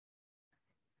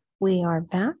We are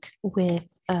back with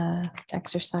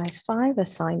exercise 5,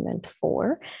 assignment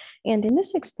 4. And in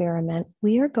this experiment,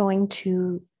 we are going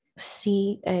to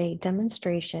see a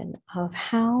demonstration of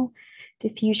how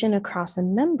diffusion across a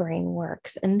membrane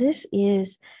works. And this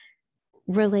is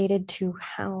related to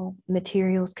how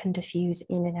materials can diffuse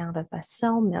in and out of a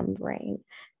cell membrane,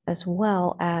 as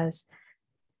well as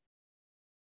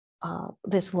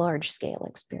this large scale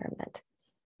experiment.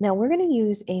 Now we're going to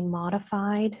use a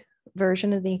modified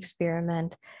version of the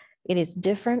experiment. It is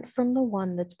different from the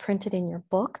one that's printed in your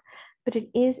book, but it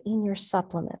is in your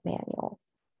supplement manual.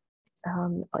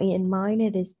 In mine,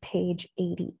 it is page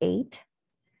 88.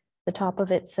 The top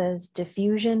of it says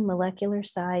diffusion, molecular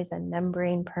size, and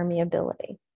membrane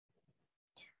permeability.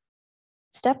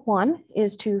 Step 1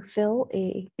 is to fill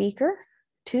a beaker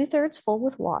 2/3 full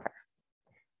with water.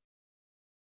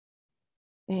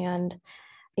 And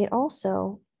it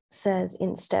also says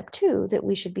in step 2 that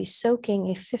we should be soaking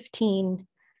a 15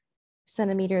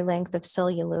 centimeter length of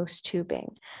cellulose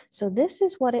tubing. So this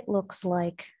is what it looks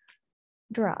like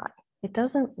dry. It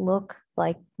doesn't look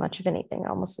like much of anything. It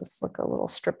almost looks like a little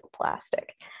strip of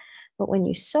plastic. But when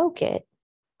you soak it,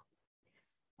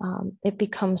 it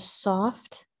becomes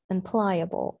soft and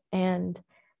pliable, and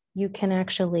you can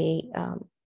actually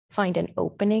find an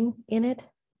opening in it.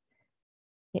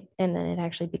 And then it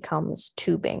actually becomes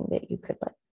tubing that you could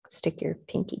like stick your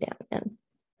pinky down in.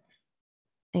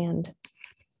 And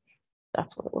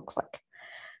that's what it looks like.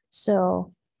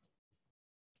 So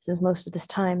this is most of this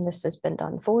time this has been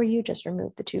done for you. Just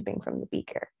remove the tubing from the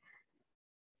beaker.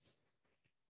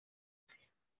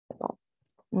 I'm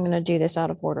going to do this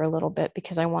out of order a little bit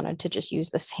because I wanted to just use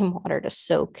the same water to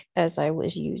soak as I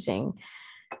was using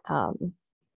for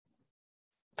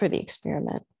the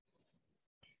experiment.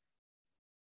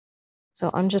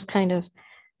 So I'm just kind of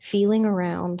feeling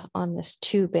around on this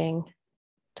tubing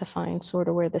to find sort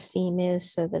of where the seam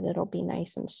is so that it'll be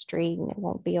nice and straight and it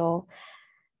won't be all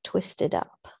twisted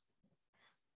up.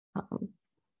 Okay,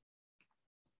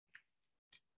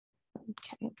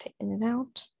 I'm taking it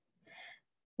out.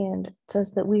 And it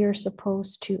says that we are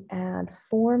supposed to add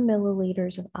 4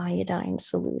 milliliters of iodine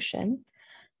solution.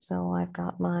 So I've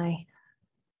got my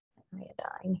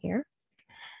iodine here.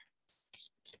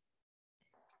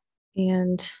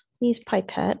 And these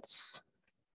pipettes,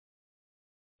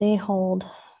 they hold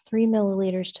 3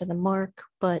 milliliters to the mark,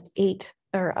 but 4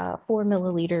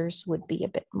 milliliters would be a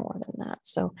bit more than that.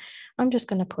 So I'm just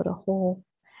going to put a whole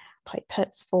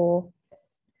pipette full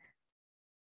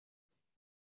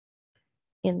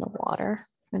in the water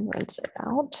and rinse it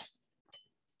out.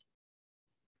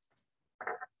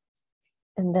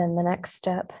 And then the next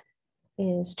step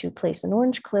is to place an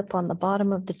orange clip on the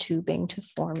bottom of the tubing to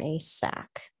form a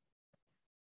sac.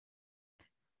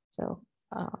 So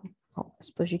I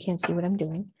suppose you can't see what I'm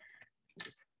doing.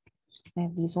 I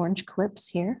have these orange clips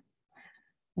here,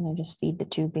 and I just feed the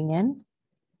tubing in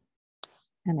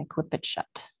and I clip it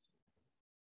shut.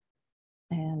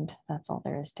 And that's all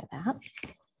there is to that.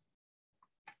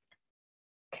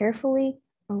 Carefully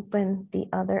open the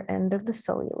other end of the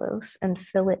cellulose and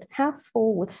fill it half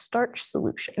full with starch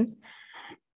solution.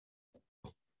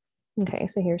 Okay,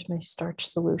 so here's my starch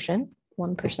solution,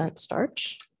 1%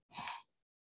 starch.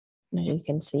 As you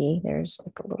can see, there's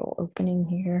like a little opening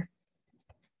here.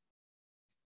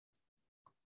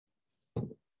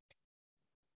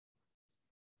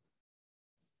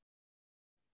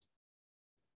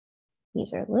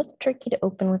 These are a little tricky to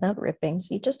open without ripping,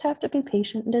 so you just have to be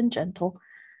patient and gentle.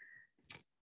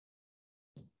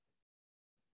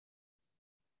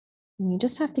 And you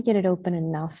just have to get it open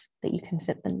enough that you can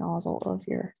fit the nozzle of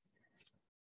your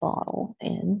bottle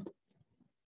in.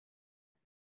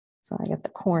 So I got the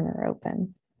corner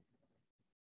open.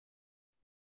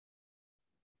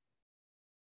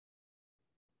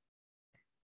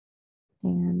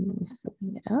 And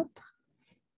filling it up.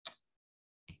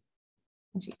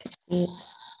 As you can see,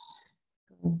 it's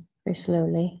going very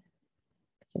slowly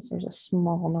because there's a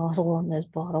small nozzle on this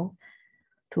bottle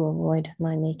to avoid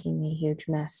my making a huge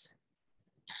mess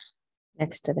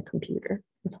next to the computer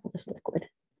with all this liquid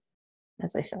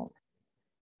as I film.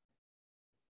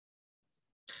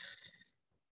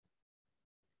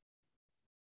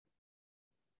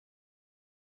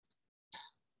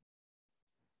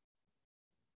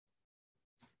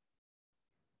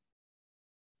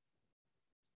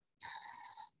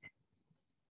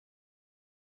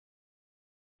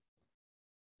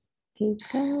 Keep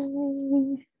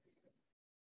going.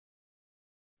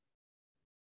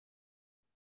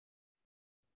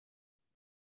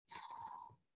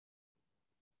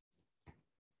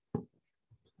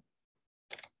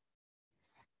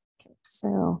 Okay,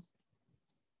 so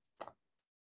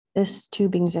This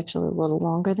tubing is actually a little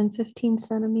longer than 15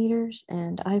 centimeters,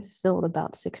 and I've filled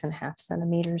about 6.5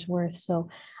 centimeters worth, so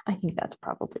I think that's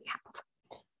probably half.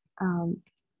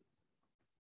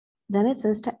 Then it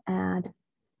says to add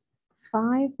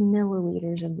 5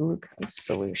 milliliters of glucose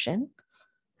solution.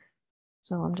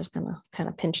 So I'm just gonna kind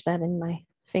of pinch that in my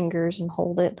fingers and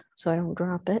hold it so I don't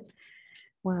drop it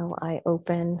while I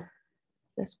open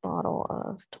this bottle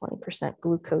of 20%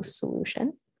 glucose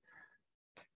solution.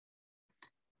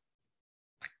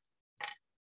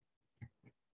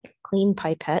 Clean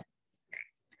pipette.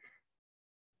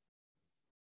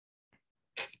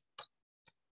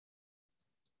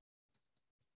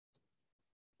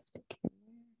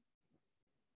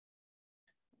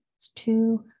 It's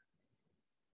 2.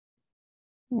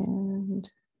 And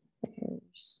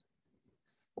there's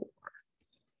 4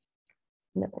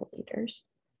 milliliters.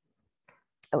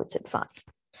 Oh, it said 5.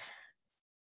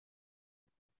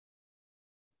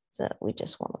 So we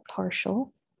just want a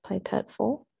partial pipette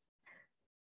full.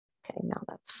 Okay, now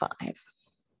that's 5.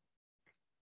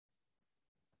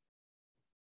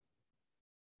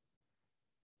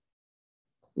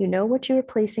 You know what you are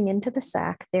placing into the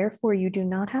sac, therefore you do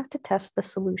not have to test the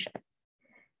solution.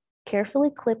 Carefully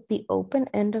clip the open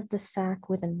end of the sac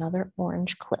with another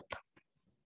orange clip.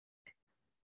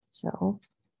 So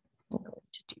I'm going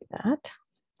to do that.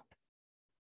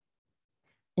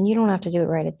 And you don't have to do it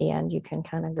right at the end. You can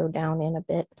kind of go down in a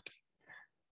bit.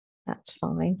 That's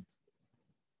fine.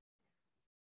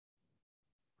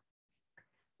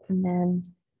 And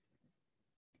then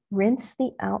rinse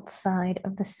the outside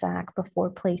of the sac before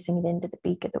placing it into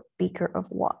the beaker of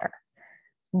water.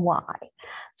 Why?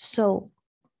 So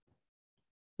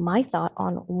my thought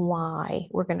on why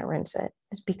we're going to rinse it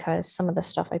is because some of the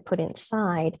stuff I put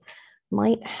inside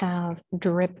might have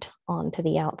dripped onto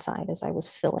the outside as I was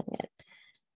filling it.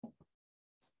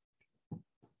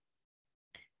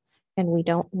 And we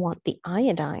don't want the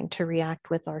iodine to react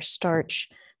with our starch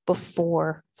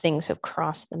before things have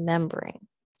crossed the membrane.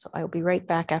 So I'll be right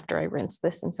back after I rinse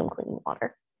this in some clean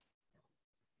water.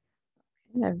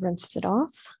 Okay, I've rinsed it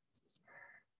off.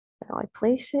 Now I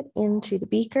place it into the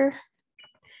beaker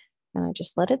and I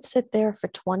just let it sit there for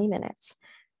 20 minutes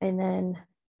and then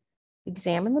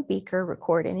examine the beaker,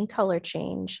 record any color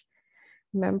change.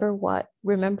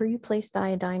 Remember you placed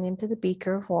iodine into the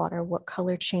beaker of water. What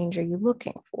color change are you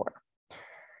looking for?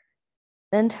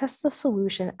 Then test the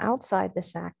solution outside the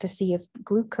sac to see if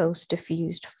glucose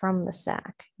diffused from the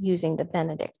sac using the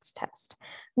Benedict's test.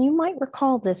 And you might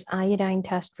recall this iodine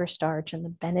test for starch and the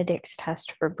Benedict's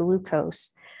test for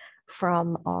glucose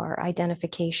from our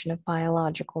identification of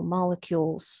biological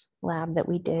molecules lab that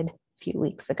we did a few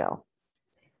weeks ago.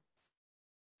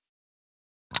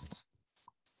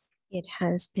 It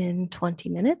has been 20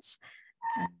 minutes.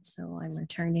 And so I'm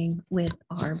returning with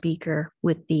our beaker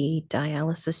with the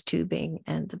dialysis tubing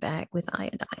and the bag with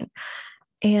iodine.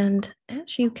 And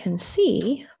as you can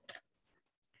see,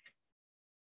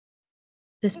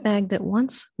 this bag that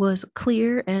once was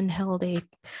clear and held a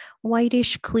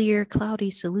whitish, clear, cloudy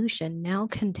solution now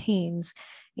contains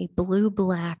a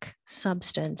blue-black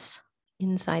substance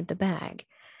inside the bag.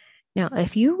 Now,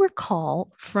 if you recall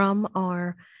from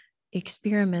our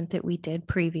experiment that we did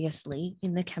previously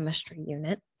in the chemistry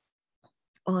unit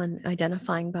on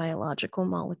identifying biological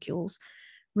molecules,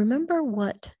 remember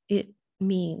what it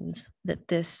means that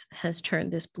this has turned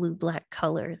this blue-black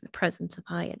color in the presence of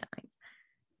iodine.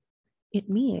 It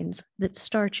means that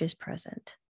starch is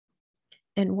present.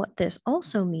 And what this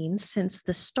also means, since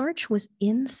the starch was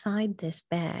inside this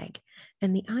bag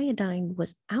and the iodine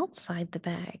was outside the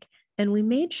bag, and we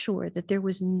made sure that there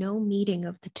was no meeting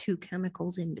of the two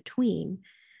chemicals in between,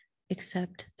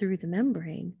 except through the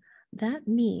membrane, that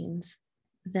means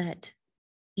that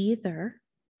either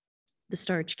the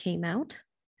starch came out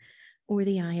or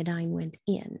the iodine went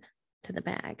in to the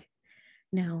bag.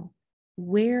 Now,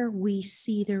 where we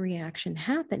see the reaction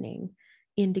happening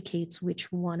indicates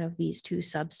which one of these two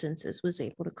substances was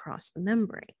able to cross the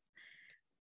membrane.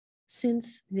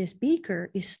 Since this beaker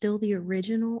is still the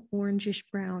original orangish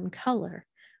brown color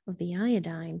of the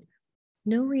iodine,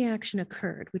 no reaction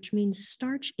occurred, which means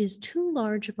starch is too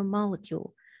large of a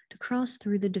molecule to cross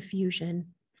through the diffusion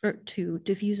or to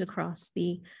diffuse across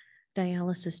the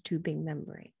dialysis tubing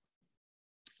membrane.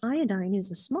 Iodine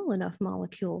is a small enough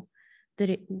molecule that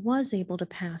it was able to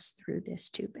pass through this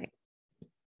tubing.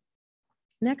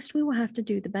 Next, we will have to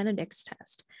do the Benedict's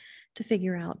test to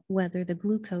figure out whether the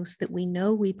glucose that we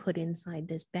know we put inside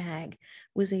this bag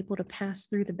was able to pass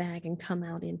through the bag and come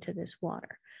out into this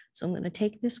water. So I'm going to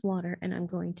take this water and I'm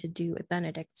going to do a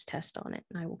Benedict's test on it,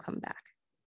 and I will come back.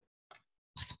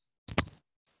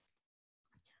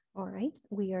 All right,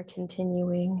 we are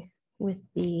continuing with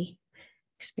the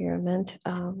experiment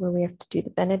where we have to do the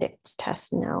Benedict's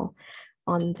test now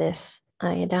on this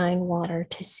iodine water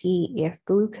to see if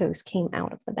glucose came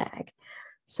out of the bag.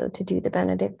 So to do the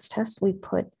Benedict's test, we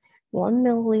put 1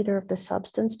 milliliter of the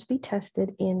substance to be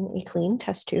tested in a clean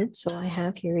test tube. So I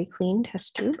have here a clean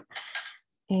test tube,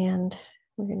 and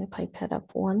we're going to pipette up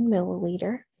 1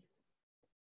 milliliter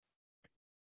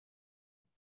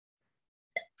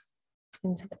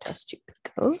into the test tube.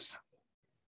 It goes.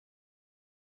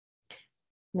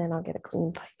 And then I'll get a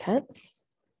clean pipette.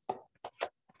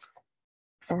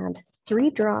 Add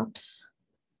 3 drops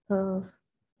of,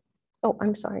 oh,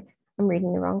 I'm sorry, I'm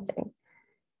reading the wrong thing.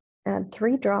 Add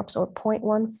 3 drops or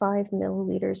 0.15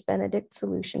 milliliters Benedict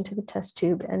solution to the test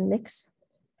tube and mix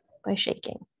by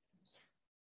shaking.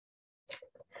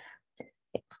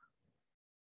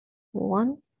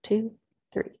 1, 2,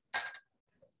 3.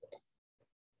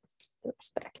 Throw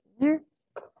this back in there.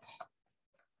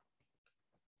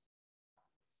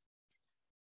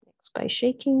 Mix by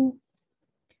shaking.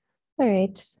 All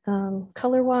right,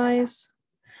 color-wise,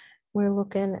 we're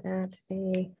looking at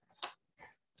a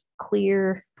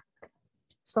clear,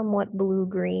 somewhat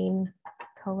blue-green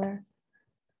color.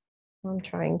 I'm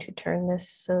trying to turn this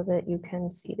so that you can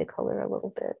see the color a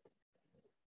little bit.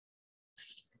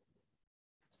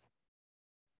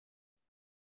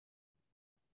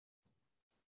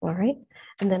 All right,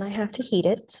 and then I have to heat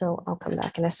it, so I'll come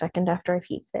back in a second after I've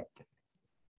heated it.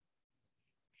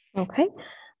 Okay,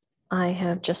 I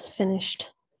have just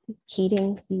finished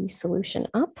heating the solution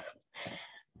up.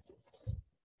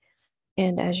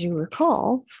 And as you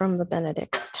recall from the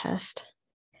Benedict's test,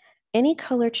 any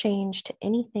color change to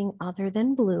anything other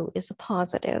than blue is a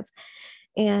positive.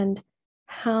 And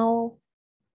how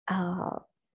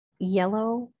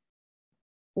yellow,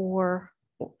 or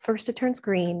first it turns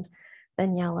green,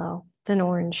 then yellow, then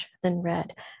orange, then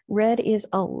red. Red is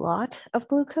a lot of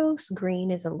glucose,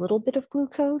 green is a little bit of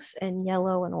glucose, and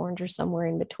yellow and orange are somewhere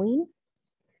in between.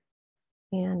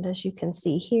 And as you can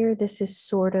see here, this is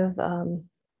sort of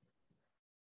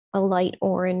a light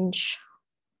orange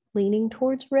leaning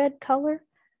towards red color.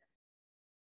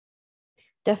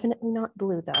 Definitely not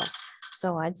blue though.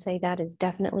 So I'd say that is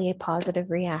definitely a positive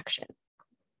reaction.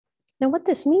 Now what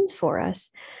this means for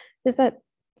us is that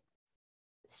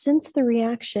since the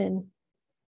reaction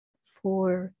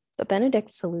for the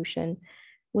Benedict solution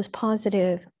was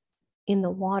positive in the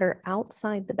water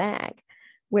outside the bag,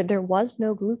 where there was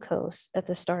no glucose at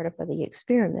the start of the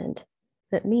experiment,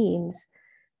 that means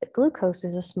that glucose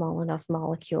is a small enough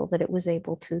molecule that it was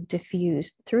able to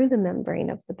diffuse through the membrane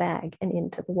of the bag and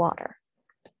into the water.